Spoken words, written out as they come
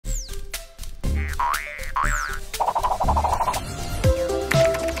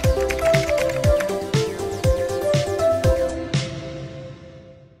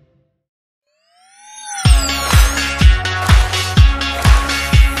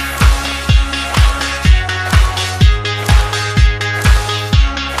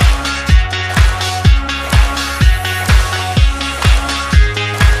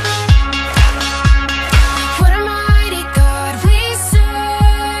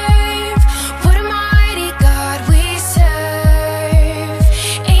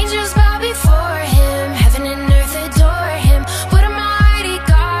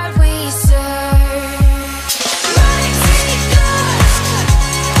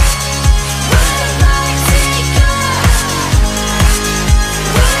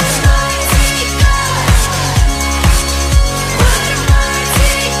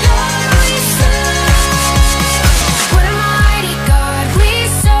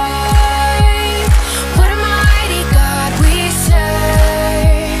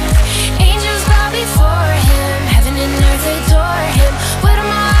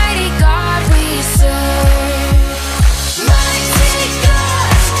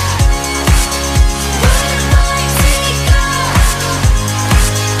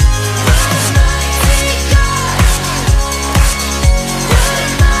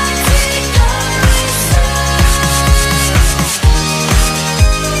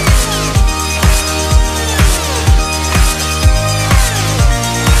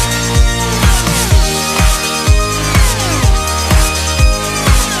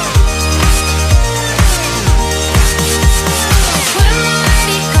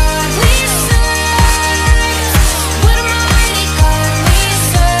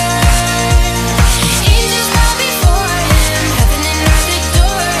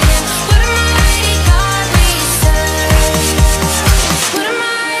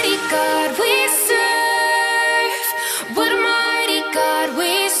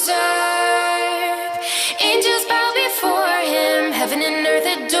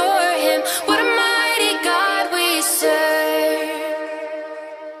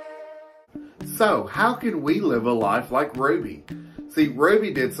So, how can we live a life like Ruby? See,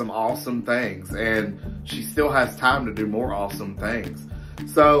 Ruby did some awesome things, and she still has time to do more awesome things.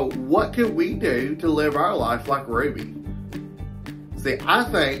 So, what can we do to live our life like Ruby? See, I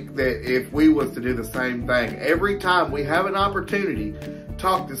think that if we was to do the same thing, every time we have an opportunity,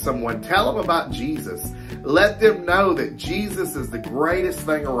 talk to someone, tell them about Jesus. Let them know that Jesus is the greatest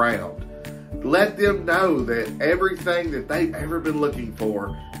thing around. Let them know that everything that they've ever been looking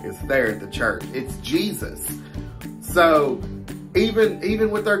for is there at the church. It's Jesus. So,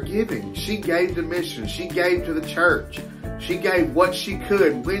 even with our giving, she gave to mission. She gave to the church. She gave what she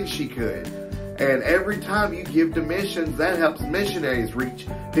could, when she could. And every time you give to missions, that helps missionaries reach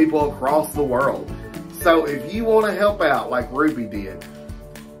people across the world. So if you want to help out like Ruby did,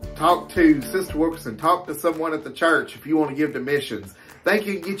 talk to Sister Wilkerson, talk to someone at the church if you want to give to missions. They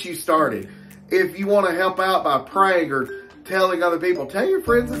can get you started. If you want to help out by praying or telling other people, tell your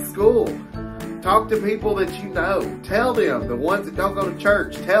friends at school. Talk to people that you know. Tell them, the ones that don't go to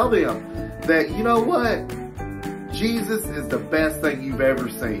church, tell them that, you know what? Jesus is the best thing you've ever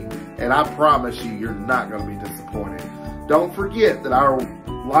seen. And I promise you, you're not going to be disappointed. Don't forget that our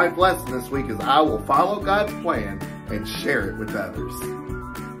life lesson this week is I will follow God's plan and share it with others.